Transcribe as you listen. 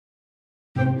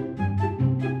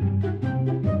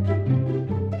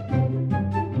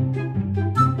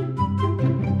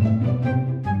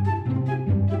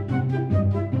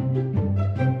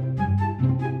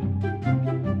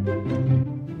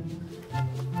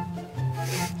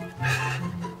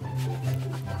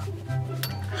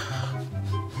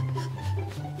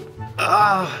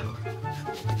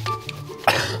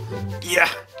Yeah.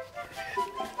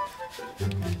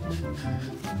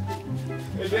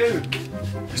 Hey, David.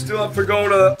 You still up for going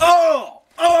to...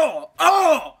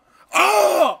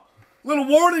 Little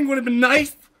warning would have been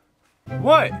nice.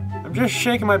 What? I'm just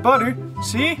shaking my butter.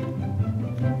 See?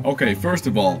 Okay, first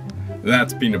of all,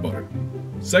 that's peanut butter.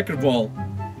 Second of all,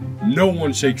 no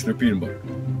one shakes their peanut butter.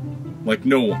 Like,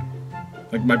 no one.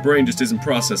 Like, my brain just isn't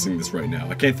processing this right now.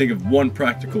 I can't think of one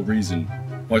practical reason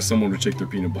why someone would shake their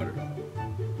peanut butter.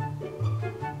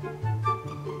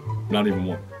 Not even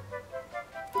one.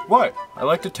 What? I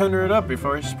like to tender it up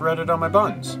before I spread it on my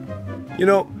buns. You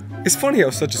know, it's funny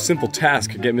how such a simple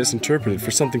task could get misinterpreted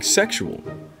for something sexual.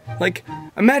 Like,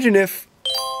 imagine if...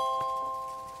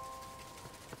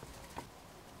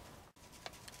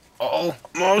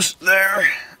 Almost there.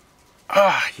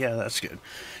 Yeah, that's good.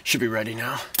 Should be ready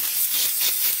now.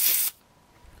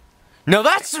 Now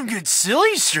that's some good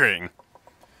silly string!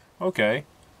 Okay,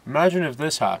 imagine if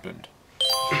this happened.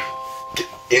 Get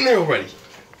in there already.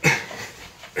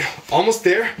 Almost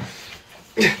there.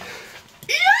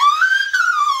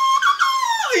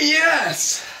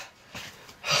 Yes!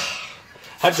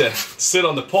 I had to sit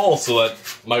on the pole so that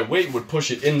my weight would push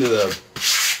it into the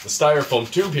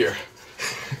styrofoam tube here.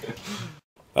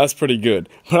 That's pretty good,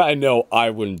 but I know I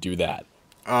wouldn't do that.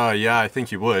 Yeah, I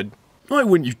think you would. No, I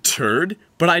wouldn't, you turd.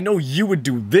 But I know you would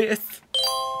do this.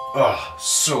 Oh,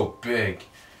 so big.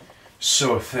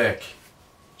 So thick.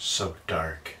 So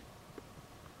dark.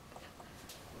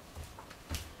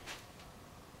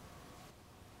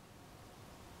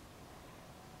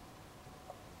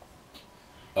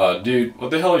 Dude, what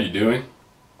the hell are you doing?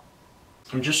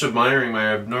 I'm just admiring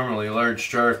my abnormally large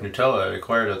jar of Nutella I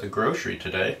acquired at the grocery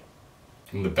today.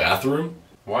 In the bathroom?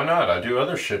 Why not? I do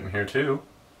other shit in here too.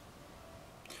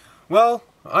 Well,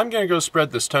 I'm gonna go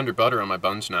spread this tender butter on my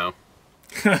buns now.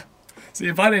 See,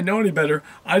 if I didn't know any better,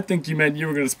 I'd think you meant you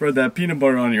were gonna spread that peanut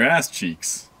butter on your ass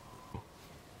cheeks.